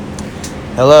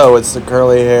Hello, it's the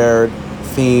curly haired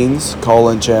fiends, Cole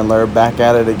and Chandler, back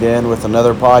at it again with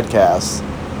another podcast.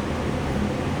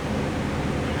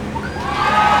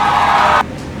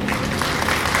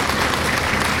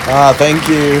 Thank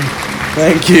you.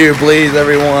 Thank you, please,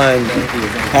 everyone. Thank you.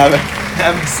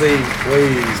 Have a seat,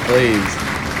 please.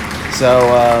 So,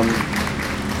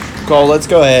 Cole, let's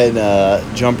go ahead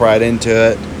and jump right into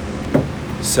it.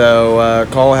 So,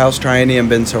 Cole, how's Triennium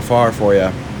been so far for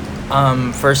you?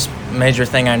 First major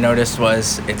thing I noticed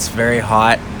was it's very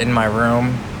hot in my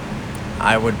room.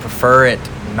 I would prefer it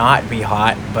not be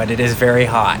hot, but it is very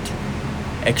hot.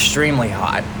 Extremely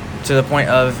hot. To the point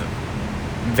of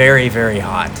very, very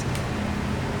hot.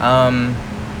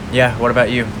 Yeah, what about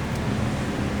you?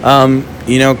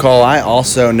 Cole, I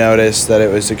also noticed that it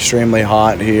was extremely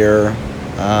hot here.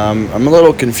 I'm a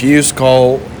little confused,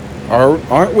 Cole.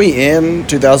 Aren't we in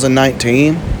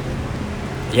 2019?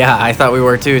 Yeah, I thought we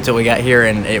were too till we got here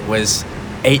and it was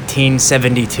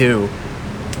 1872.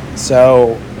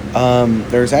 So,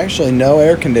 there's actually no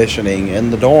air conditioning in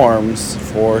the dorms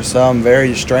for some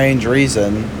very strange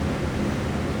reason.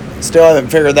 Still haven't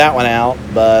figured that one out,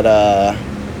 but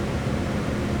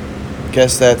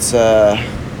guess that's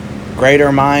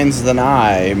greater minds than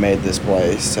I made this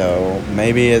place. So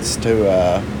maybe it's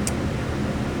to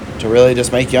really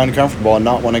just make you uncomfortable and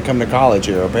not want to come to college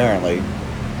here, apparently.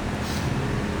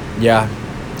 Yeah,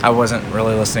 I wasn't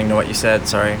really listening to what you said,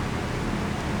 sorry.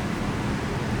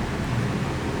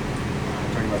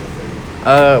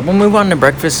 We'll move on to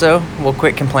breakfast though. We'll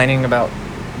quit complaining about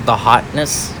the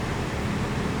hotness,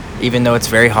 even though it's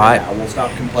very hot. Yeah, we'll stop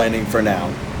complaining for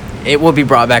now. It will be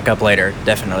brought back up later,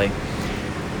 definitely.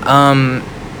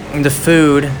 The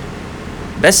food.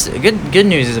 Good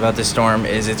news is about this storm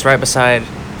is it's right beside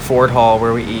Ford Hall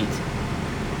where we eat.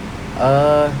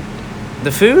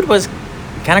 The food was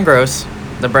kind of gross.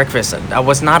 The breakfast, I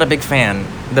was not a big fan.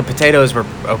 The potatoes were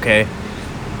okay.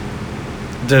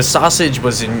 The sausage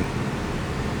was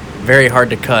very hard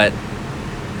to cut.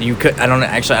 I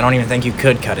don't even think you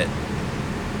could cut it.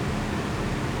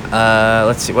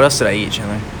 Let's see, what else did I eat,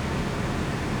 Chandler?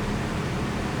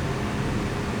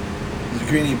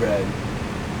 Zucchini bread.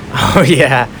 Oh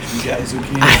yeah. You got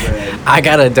zucchini bread. I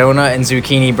got a donut and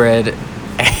zucchini bread,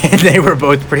 and they were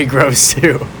both pretty gross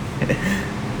too.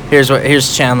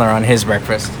 Here's Chandler on his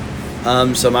breakfast.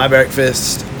 So my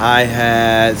breakfast, I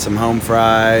had some home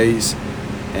fries,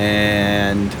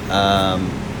 and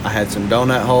I had some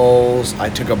donut holes. I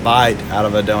took a bite out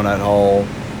of a donut hole,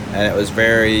 and it was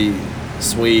very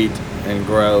sweet and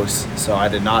gross, so I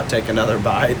did not take another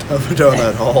bite of a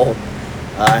donut hole.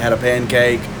 I had a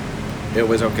pancake. It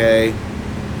was okay.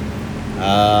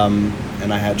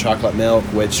 And I had chocolate milk,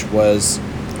 which was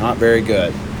not very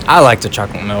good. I like the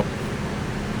chocolate milk.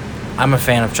 I'm a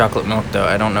fan of chocolate milk, though.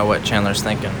 I don't know what Chandler's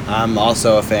thinking. I'm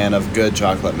also a fan of good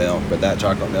chocolate milk, but that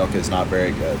chocolate milk is not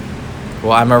very good.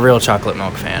 Well, I'm a real chocolate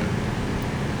milk fan.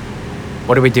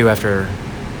 What do we do after?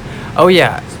 Oh,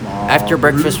 yeah. After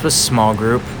breakfast was small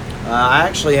group. I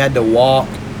actually had to walk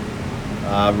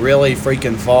really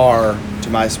freaking far to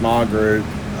my small group,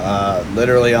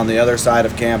 literally on the other side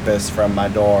of campus from my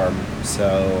dorm.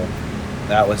 So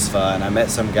that was fun. I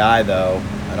met some guy, though.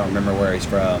 I don't remember where he's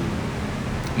from.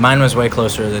 Mine was way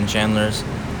closer than Chandler's.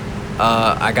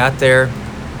 I got there.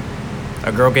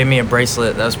 A girl gave me a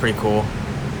bracelet. That was pretty cool.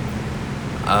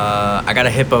 I got a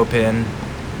hippo pin.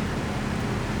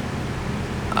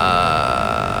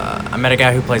 I met a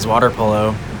guy who plays water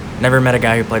polo. Never met a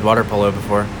guy who played water polo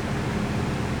before.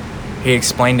 He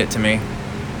explained it to me.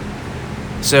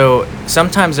 So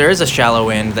sometimes there is a shallow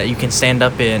end that you can stand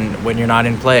up in when you're not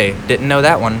in play. Didn't know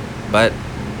that one, but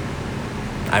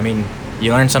I mean,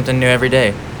 you learn something new every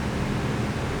day.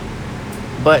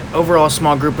 But overall,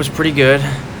 small group was pretty good.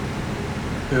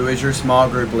 Who is your small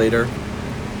group leader?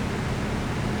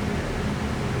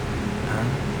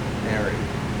 Harry.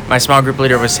 My small group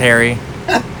leader was Harry.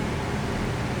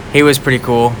 He was pretty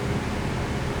cool.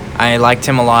 I liked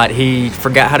him a lot. He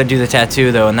forgot how to do the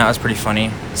tattoo, though, and that was pretty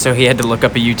funny. So he had to look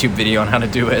up a YouTube video on how to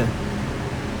do it.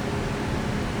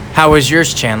 How was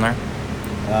yours, Chandler?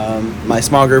 My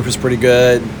small group was pretty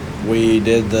good. We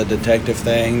did the detective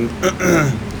thing.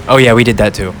 Oh, yeah, we did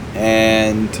that, too.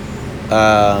 And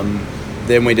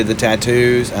then we did the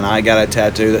tattoos, and I got a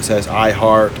tattoo that says I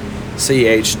Heart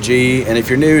CHG. And if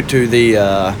you're new to the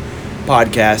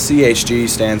podcast, CHG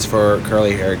stands for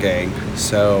CurlyHairGang.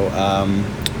 So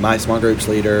my small group's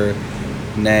leader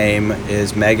name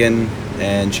is Megan,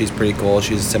 and she's pretty cool.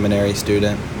 She's a seminary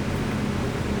student.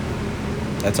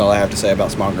 That's all I have to say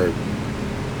about small group.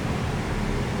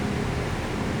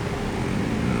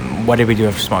 What did we do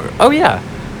after small group? Oh, yeah.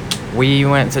 We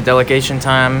went to delegation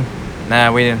time. Nah,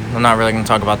 I'm not really gonna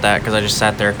talk about that because I just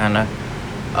sat there kind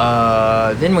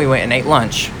of. Then we went and ate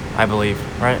lunch, I believe,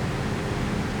 right?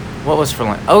 What was for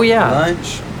lunch? Oh yeah.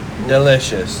 Lunch,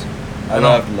 delicious. I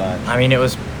loved lunch. I mean, it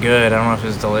was good. I don't know if it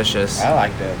was delicious. I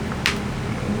liked it.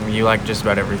 You like just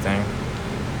about everything.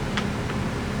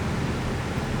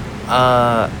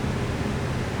 I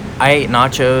ate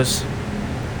nachos.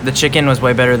 The chicken was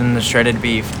way better than the shredded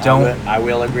beef. I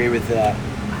will agree with that.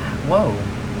 Whoa.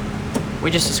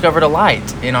 We just discovered a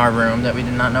light in our room that we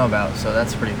did not know about, so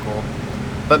that's pretty cool.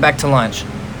 But back to lunch.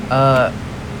 I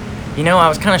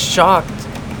was kind of shocked,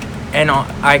 and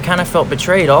I kind of felt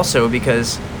betrayed also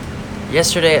because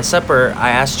yesterday at supper, I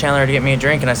asked Chandler to get me a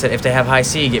drink, and I said, if they have high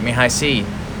C, get me high C.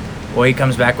 Well, he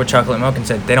comes back with chocolate milk and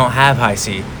said, they don't have high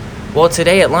C. Well,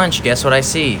 today at lunch, guess what I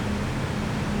see?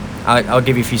 I'll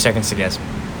give you a few seconds to guess.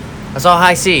 I saw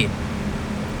high C.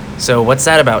 So what's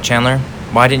that about, Chandler?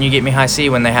 Why didn't you get me high C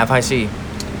when they have high C?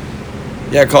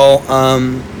 Yeah, Cole.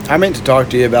 I meant to talk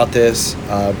to you about this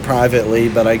privately,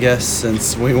 but I guess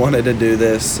since we wanted to do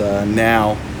this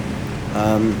now,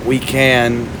 we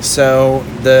can. So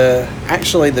the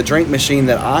drink machine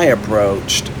that I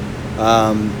approached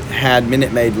had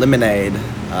Minute Maid lemonade.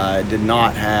 It did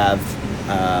not have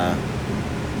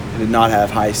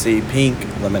high C pink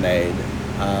lemonade.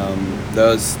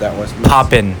 That was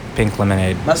Poppin' pink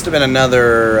lemonade. Must have been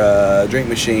another drink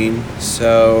machine.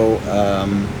 So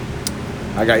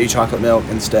I got you chocolate milk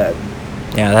instead.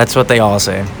 Yeah, that's what they all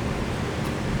say.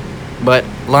 But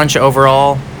lunch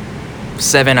overall,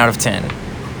 7 out of 10.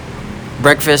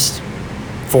 Breakfast,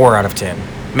 4 out of 10.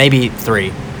 Maybe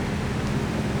 3.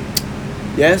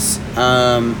 Yes,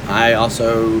 I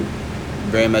also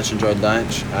very much enjoyed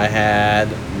lunch. I had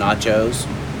nachos,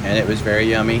 and it was very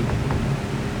yummy.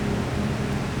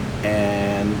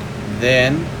 And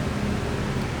then,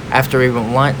 after we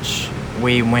went lunch,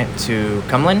 we went to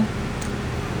Cumlin,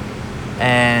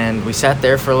 and we sat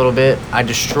there for a little bit. I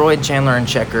destroyed Chandler in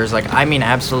checkers.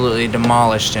 Absolutely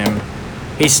demolished him.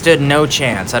 He stood no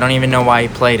chance. I don't even know why he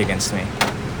played against me.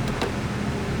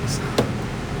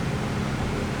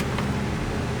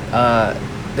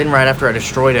 Then right after I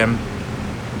destroyed him,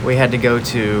 we had to go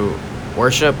to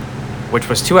worship, which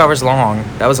was 2 hours long.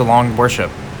 That was a long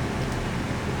worship.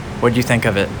 What'd you think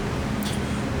of it?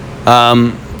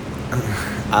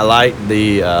 I like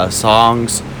the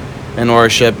songs in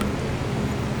worship.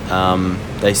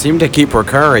 They seem to keep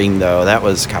recurring, though. That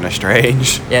was kind of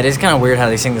strange. Yeah, it is kind of weird how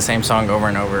they sing the same song over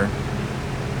and over.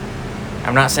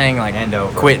 I'm not saying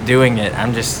quit doing it.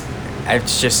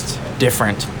 It's just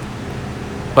different.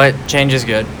 But change is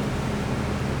good.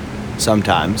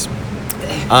 Sometimes.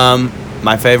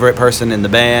 My favorite person in the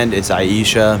band is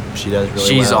Aisha. She does really well.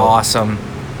 She's awesome.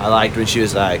 I liked when she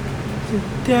was like,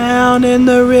 down in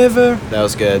the river. That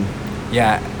was good.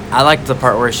 Yeah, I liked the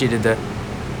part where she did the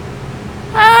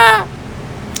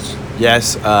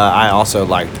Yes, I also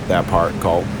liked that part,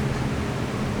 Cole.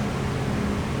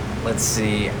 Let's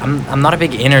see. I'm not a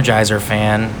big Energizer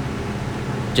fan,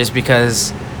 just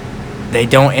because they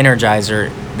don't energize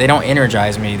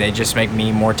me. They just make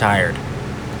me more tired.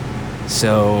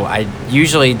 So I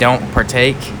usually don't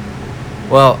partake.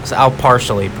 Well, so I'll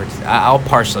partially do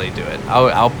it.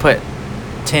 I'll put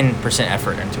 10%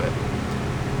 effort into it.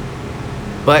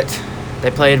 But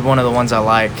they played one of the ones I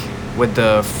like with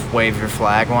the wave your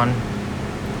flag one.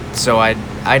 So I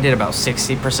did about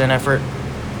 60% effort.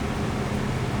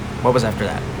 What was after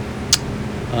that?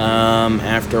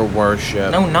 After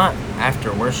worship. No, not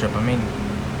after worship. I mean,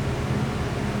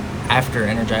 after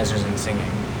Energizers and singing.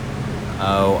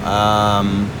 Oh,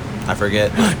 I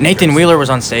forget. Nathan Wheeler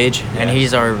was on stage, and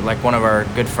Yes. he's one of our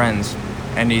good friends,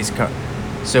 and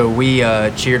so we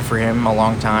cheered for him a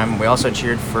long time. We also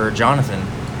cheered for Jonathan,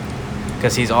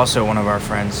 because he's also one of our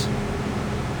friends,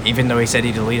 even though he said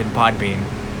he deleted Podbean.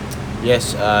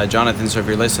 Yes, Jonathan, so if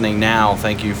you're listening now,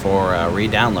 thank you for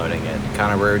re-downloading it.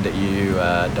 Kind of rude that you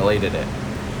deleted it,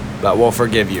 but we'll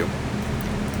forgive you.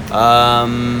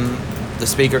 The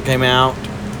speaker came out.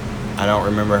 I don't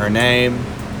remember her name,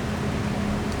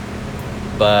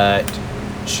 but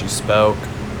she spoke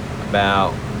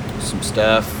about some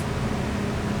stuff.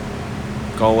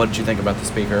 Cole, what did you think about the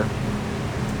speaker?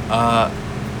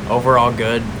 Overall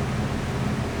good.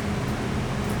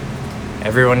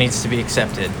 Everyone needs to be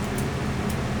accepted.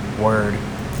 Word.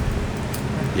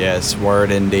 Yes,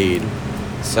 word indeed.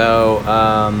 So,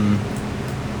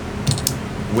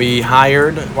 we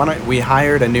hired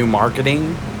a new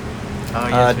marketing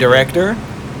Yes, we director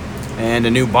and a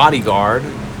new bodyguard.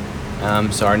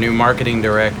 So our new marketing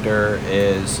director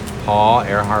is Paul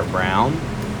Earhart Brown.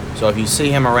 So if you see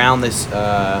him around these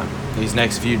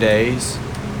next few days,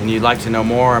 and you'd like to know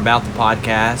more about the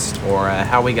podcast or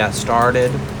how we got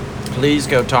started, please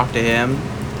go talk to him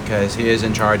because he is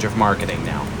in charge of marketing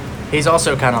now. He's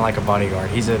also kind of like a bodyguard.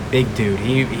 He's a big dude.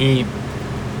 He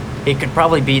could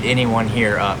probably beat anyone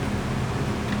here up.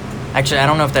 Actually, I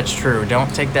don't know if that's true.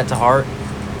 Don't take that to heart.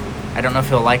 I don't know if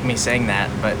he'll like me saying that,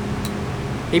 but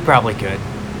he probably could.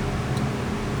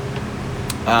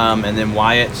 And then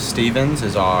Wyatt Stevens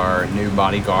is our new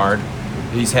bodyguard.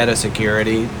 He's head of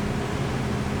security.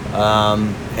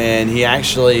 And he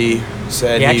actually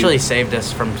said he actually saved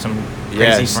us from some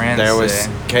crazy friends. There was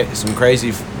some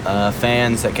crazy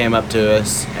fans that came up to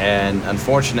us, and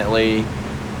unfortunately,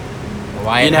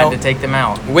 Wyatt had to take them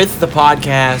out. With the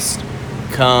podcast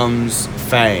comes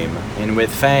fame, and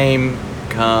with fame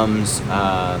comes,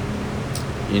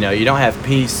 you don't have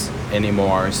peace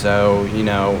anymore. So,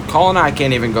 Cole and I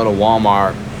can't even go to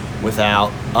Walmart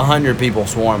without 100 people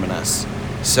swarming us.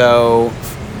 So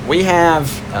we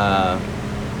have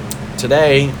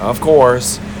today, of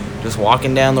course, just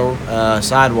walking down the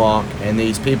sidewalk, and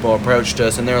these people approached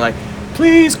us, and they were like,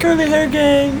 "Please,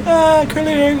 CurlyHairGang,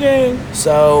 CurlyHairGang."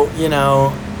 So,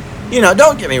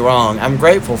 don't get me wrong, I'm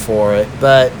grateful for it,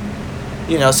 but,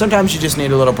 sometimes you just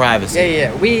need a little privacy.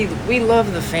 Yeah, we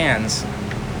love the fans,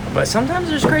 but sometimes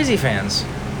there's crazy fans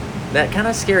that kind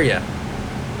of scare you.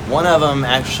 One of them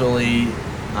actually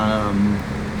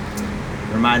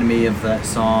reminded me of that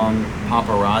song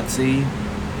Paparazzi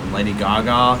from Lady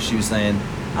Gaga. She was saying,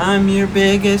 "I'm your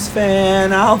biggest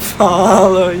fan, I'll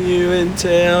follow you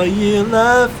until you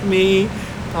love me,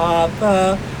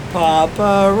 paparazzi."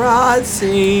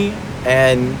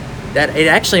 And that it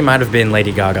actually might have been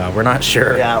Lady Gaga. We're not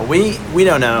sure. Yeah, we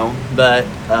don't know, but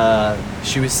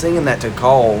she was singing that to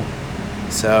Cole,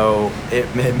 so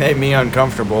it made me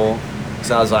uncomfortable.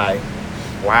 So I was like,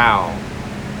 "Wow,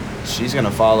 she's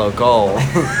gonna follow Cole."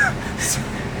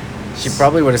 She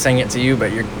probably would have sang it to you,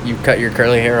 but you cut your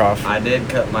curly hair off. I did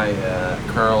cut my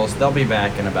curls. They'll be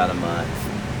back in about a month.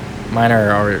 Mine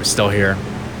are still here.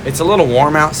 It's a little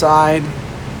warm outside,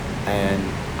 and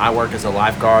I work as a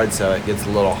lifeguard, so it gets a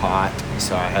little hot,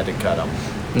 so I had to cut them.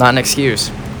 Not an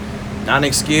excuse. Not an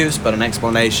excuse, but an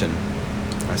explanation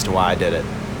as to why I did it.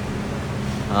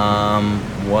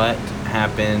 What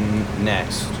happened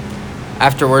next?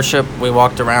 After worship, we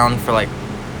walked around for like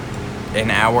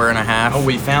an hour and a half. Oh,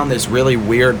 we found this really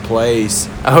weird place.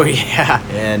 Oh, yeah.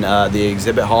 In the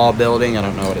exhibit hall building. I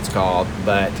don't know what it's called,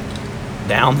 but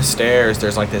down the stairs,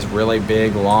 there's like this really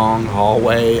big, long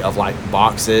hallway of like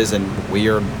boxes and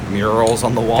weird murals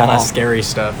on the wall. Kind of scary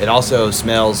stuff. It also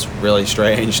smells really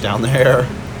strange down there.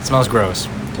 It smells gross.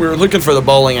 We were looking for the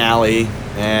bowling alley,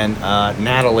 and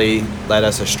Natalie led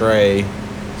us astray,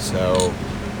 so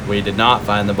we did not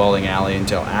find the bowling alley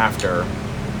until after,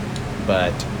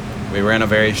 but we were in a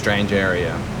very strange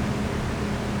area.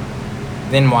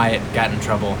 Then Wyatt got in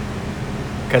trouble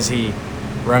because he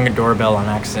rung a doorbell on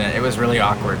accident. It was really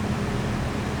awkward.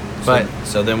 But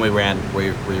so then we ran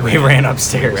upstairs. We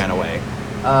ran away.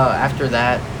 After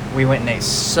that, we went and ate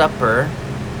supper.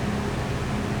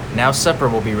 Now supper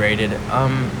will be rated. I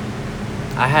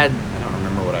don't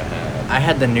remember what I had. I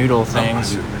had the noodle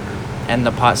things I do remember. and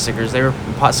the pot stickers.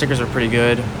 Pot stickers were pretty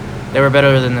good. They were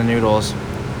better than the noodles.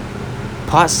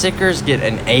 Pot stickers get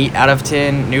an 8 out of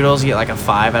 10. Noodles get like a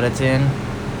 5 out of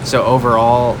 10. So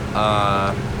overall,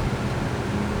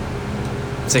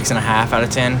 6.5 out of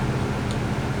 10.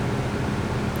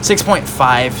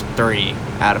 6.53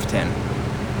 out of 10.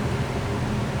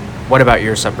 What about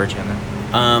your supper, Chandler?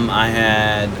 I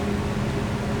had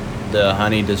the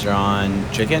honey Dijon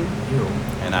chicken. Ew.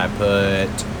 And I put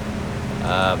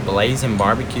blazing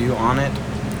barbecue on it,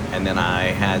 and then I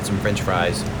had some French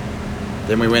fries.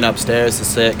 Then we went upstairs to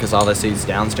sit because all the seats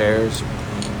downstairs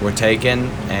were taken,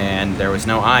 and there was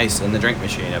no ice in the drink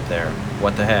machine up there.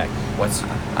 What the heck?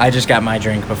 I just got my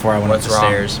drink before I went up the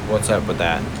stairs. What's up with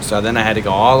that? So then I had to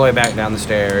go all the way back down the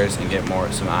stairs and get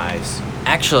some ice.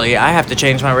 Actually, I have to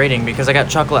change my rating because I got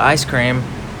chocolate ice cream,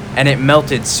 and it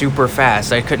melted super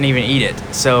fast. I couldn't even eat it.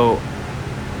 So,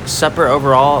 supper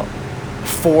overall,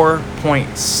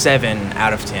 4.7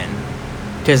 out of 10.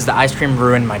 Because the ice cream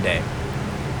ruined my day.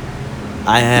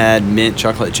 I had mint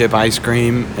chocolate chip ice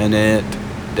cream, and it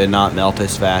did not melt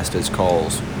as fast as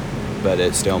Cole's, but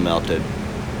it still melted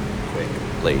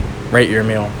quickly. Rate your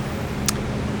meal.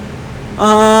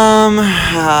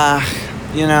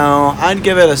 I'd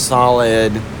give it a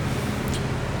solid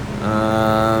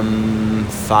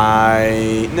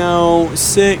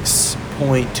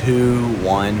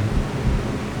 6.21.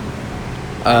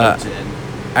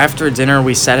 After dinner,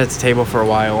 we sat at the table for a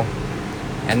while,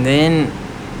 and then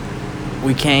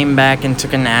we came back and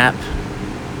took a nap.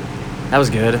 That was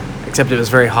good. except it was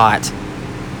very hot.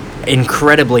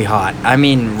 Incredibly hot. I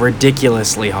mean,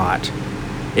 ridiculously hot.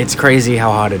 It's crazy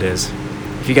how hot it is.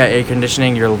 If you got air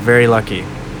conditioning, you're very lucky.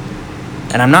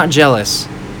 And I'm not jealous.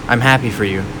 I'm happy for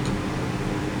you.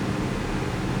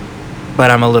 But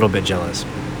I'm a little bit jealous.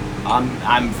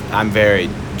 I'm very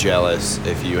jealous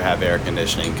if you have air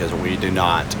conditioning, because we do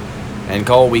not. And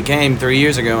Cole, we came 3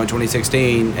 years ago in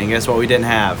 2016, and guess what we didn't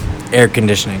have? Air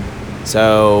conditioning.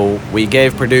 So we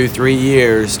gave Purdue 3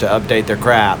 years to update their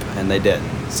crap, and they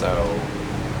didn't. So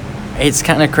It's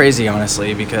kind of crazy,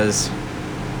 honestly, because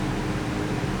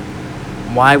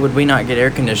why would we not get air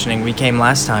conditioning? We came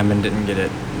last time and didn't get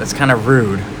it. That's kind of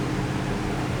rude.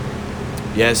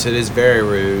 yes, it is very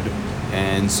rude.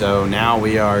 And so now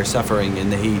we are suffering in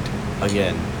the heat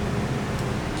again.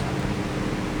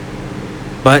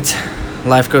 But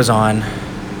life goes on.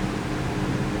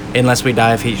 Unless we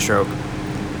die of heat stroke.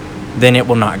 Then it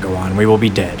will not go on. We will be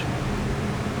dead.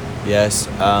 Yes,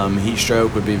 heat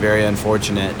stroke would be very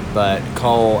unfortunate. But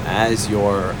Cole, as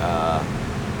your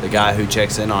the guy who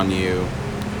checks in on you,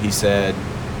 he said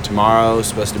tomorrow's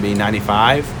supposed to be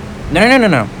 95.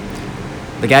 No.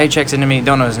 The guy who checks into me,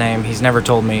 don't know his name. He's never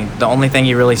told me. The only thing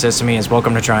he really says to me is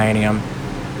welcome to Triennium.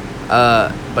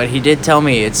 But he did tell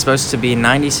me it's supposed to be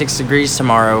 96 degrees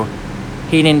tomorrow.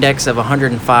 Heat index of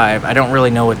 105. I don't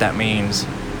really know what that means.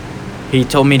 He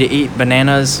told me to eat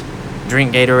bananas,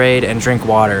 drink Gatorade, and drink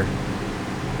water.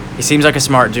 He seems like a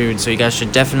smart dude, so you guys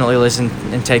should definitely listen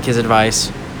and take his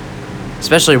advice.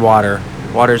 Especially water.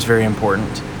 Water is very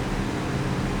important.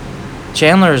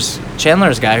 Chandler's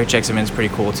guy who checks him in is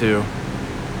pretty cool too.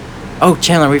 Oh,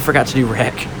 Chandler, we forgot to do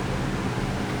rec.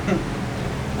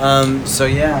 So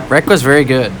yeah. Rec was very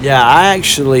good. Yeah, I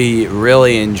actually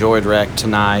really enjoyed rec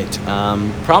tonight.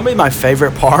 Probably my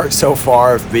favorite part so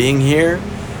far of being here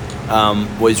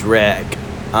was rec.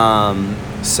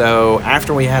 So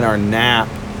after we had our nap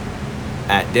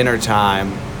at dinner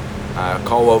time,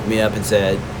 Cole woke me up and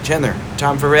said, "Chandler,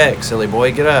 time for rec, silly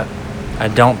boy, get up." I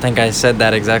don't think I said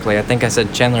that exactly. I think I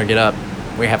said, "Chandler, get up.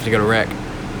 We have to go to rec."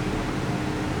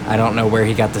 I don't know where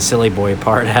he got the silly boy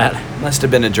part at. Must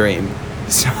have been a dream.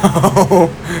 So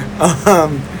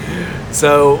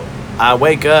I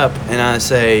wake up and I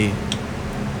say,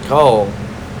 "Cole,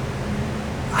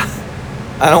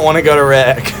 I don't want to go to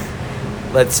rec.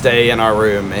 Let's stay in our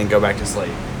room and go back to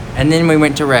sleep." And then we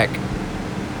went to rec.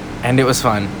 And it was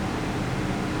fun.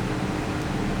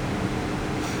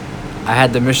 I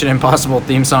had the Mission Impossible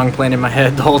theme song playing in my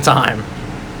head the whole time.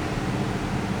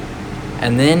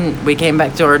 And then we came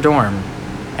back to our dorm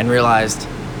and realized,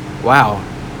 wow,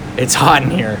 it's hot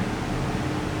in here.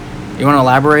 You want to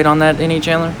elaborate on that any,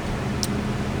 Chandler?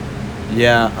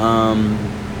 Yeah,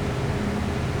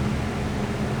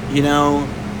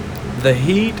 the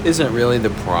heat isn't really the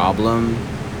problem,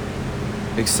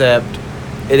 except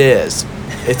it is.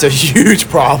 It's a huge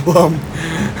problem.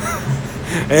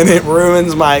 And it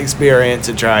ruins my experience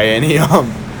at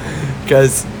Triennium.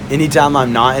 Because anytime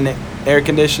I'm not in air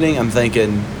conditioning, I'm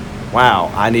thinking,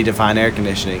 wow, I need to find air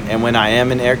conditioning. And when I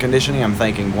am in air conditioning, I'm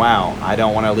thinking, wow, I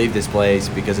don't want to leave this place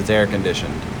because it's air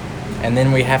conditioned. And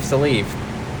then we have to leave.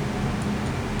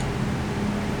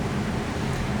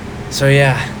 So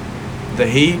yeah. The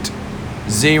heat,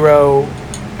 0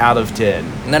 out of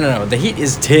 10. No. The heat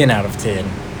is 10 out of 10.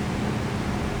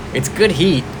 It's good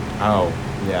heat. Oh,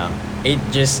 yeah. It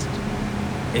just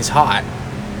is hot.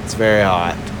 It's very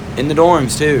hot. In the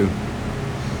dorms, too.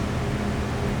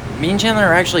 Me and Chandler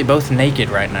are actually both naked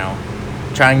right now,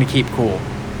 trying to keep cool.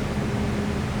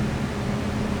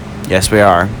 Yes, we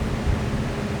are.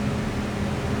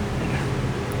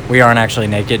 We aren't actually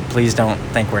naked. Please don't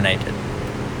think we're naked.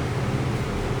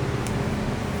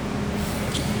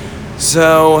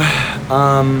 So,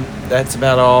 that's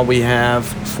about all we have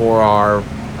for our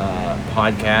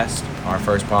podcast, our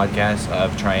first podcast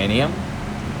of Triennium.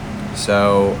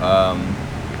 So,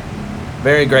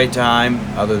 very great time,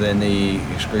 other than the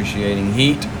excruciating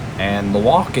heat and the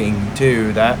walking,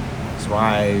 too. That's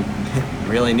why I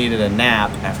really needed a nap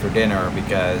after dinner,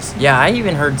 because... Yeah, I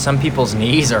even heard some people's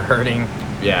knees are hurting.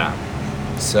 Yeah.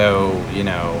 So,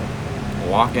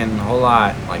 walking a whole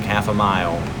lot, like half a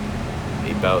mile,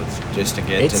 both, just to get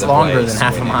to the place. It's longer than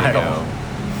half a mile.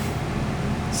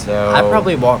 So I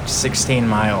probably walked 16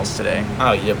 miles today.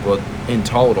 Oh, yeah, well, in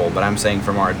total, but I'm saying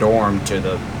from our dorm to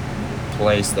the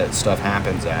place that stuff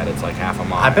happens at, it's like half a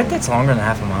mile. I bet that's longer than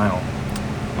half a mile.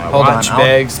 Hold on,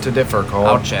 begs to differ, Cole.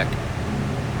 I'll check.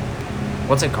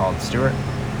 What's it called, Stuart?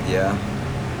 Yeah.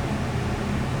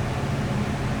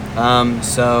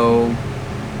 So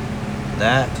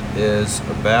that is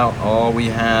about all we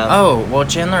have. Oh, well,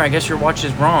 Chandler, I guess your watch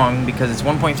is wrong because it's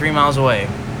 1.3 miles away.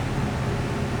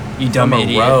 You dumb from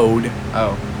idiot. a road.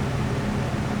 Oh.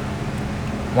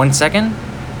 1 second?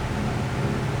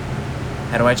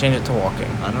 How do I change it to walking?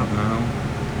 I don't know.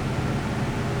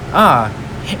 Ah,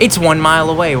 it's 1 mile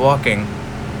away walking.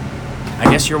 I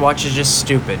guess your watch is just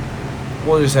stupid.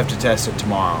 We'll just have to test it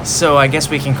tomorrow. So I guess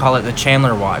we can call it the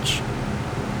Chandler watch.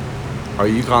 Are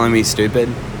you calling me stupid?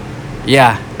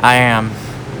 Yeah, I am.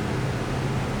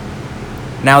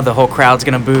 Now the whole crowd's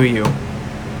gonna boo you.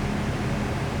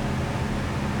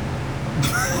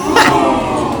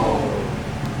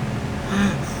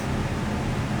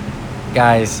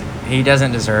 Guys, he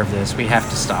doesn't deserve this. We have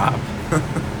to stop.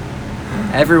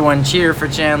 Everyone cheer for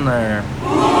Chandler.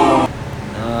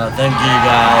 Thank you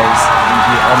guys. Thank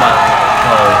you. Oh my.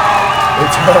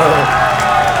 It's her.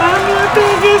 I'm your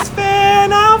biggest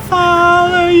fan. I'll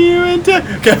follow you into.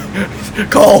 Okay.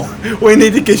 Cole, we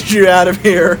need to get you out of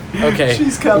here. Okay,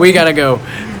 She's coming. we gotta go.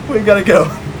 We gotta go.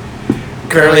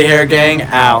 Curly Hair Gang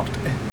out.